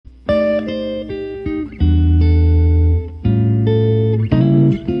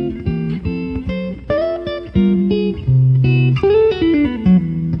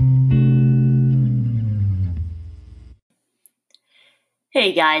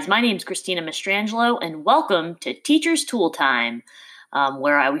guys, my name is Christina Mastrangelo, and welcome to Teacher's Tool Time,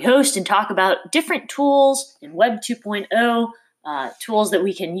 where we host and talk about different tools in Web 2.0, tools that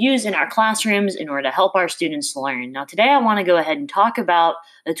we can use in our classrooms in order to help our students learn. Now, today I want to go ahead and talk about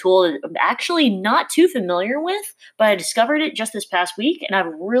a tool that I'm actually not too familiar with, but I discovered it just this past week, and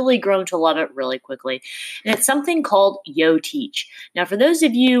I've really grown to love it really quickly. And it's something called YoTeach. Now, for those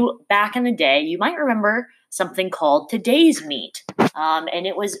of you back in the day, you might remember something called Today's Meet. And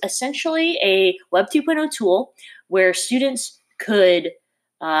it was essentially a Web 2.0 tool where students could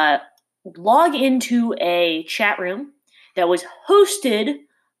log into a chat room that was hosted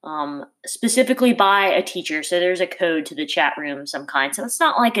specifically by a teacher. So there's a code to the chat room of some kind. So it's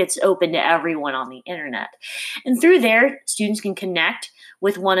not like it's open to everyone on the internet. And through there, students can connect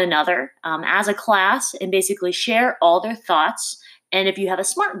with one another as a class and basically share all their thoughts. And if you have a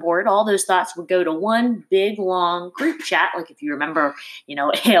smart board, all those thoughts would go to one big, long group chat. Like if you remember,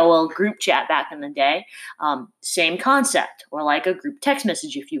 AOL group chat back in the day, same concept, or like a group text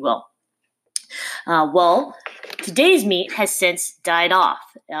message, if you will. Well, Today's Meet has since died off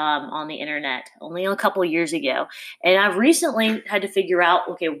on the internet, only a couple years ago. And I've recently had to figure out,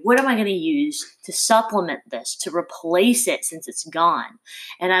 okay, what am I going to use to supplement this, to replace it since it's gone?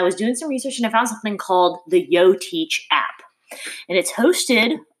 And I was doing some research and I found something called the YoTeach app. And it's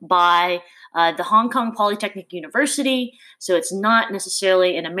hosted by the Hong Kong Polytechnic University, so it's not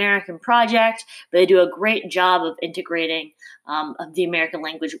necessarily an American project, but they do a great job of integrating of the American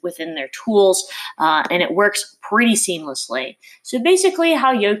language within their tools, and it works pretty seamlessly. So basically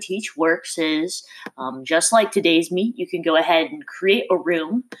how YoTeach works is, just like Today's Meet, you can go ahead and create a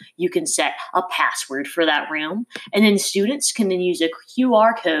room, you can set a password for that room, and then students can then use a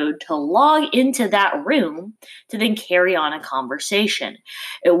QR code to log into that room to then carry on a conversation.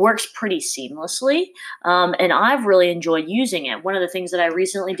 It works pretty seamlessly, and I've really enjoyed using it. One of the things that I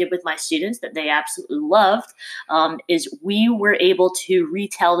recently did with my students that they absolutely loved is we were able to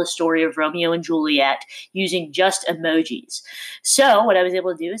retell the story of Romeo and Juliet using just emojis. So what I was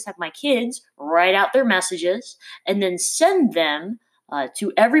able to do is have my kids write out their messages and then send them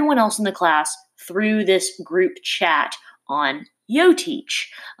to everyone else in the class through this group chat on YoTeach.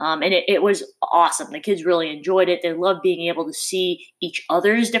 And it was awesome. The kids really enjoyed it. They loved being able to see each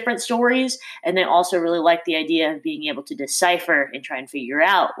other's different stories. And they also really liked the idea of being able to decipher and try and figure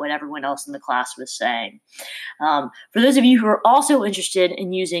out what everyone else in the class was saying. For those of you who are also interested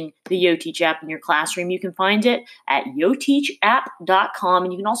in using the YoTeach app in your classroom, you can find it at yoteachapp.com.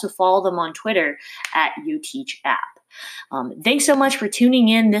 And you can also follow them on Twitter at YoTeachApp. Thanks so much for tuning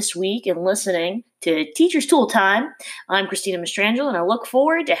in this week and listening to Teacher's Tool Time. I'm Christina Mastrangelo, and I look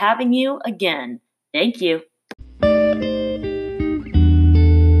forward to having you again. Thank you.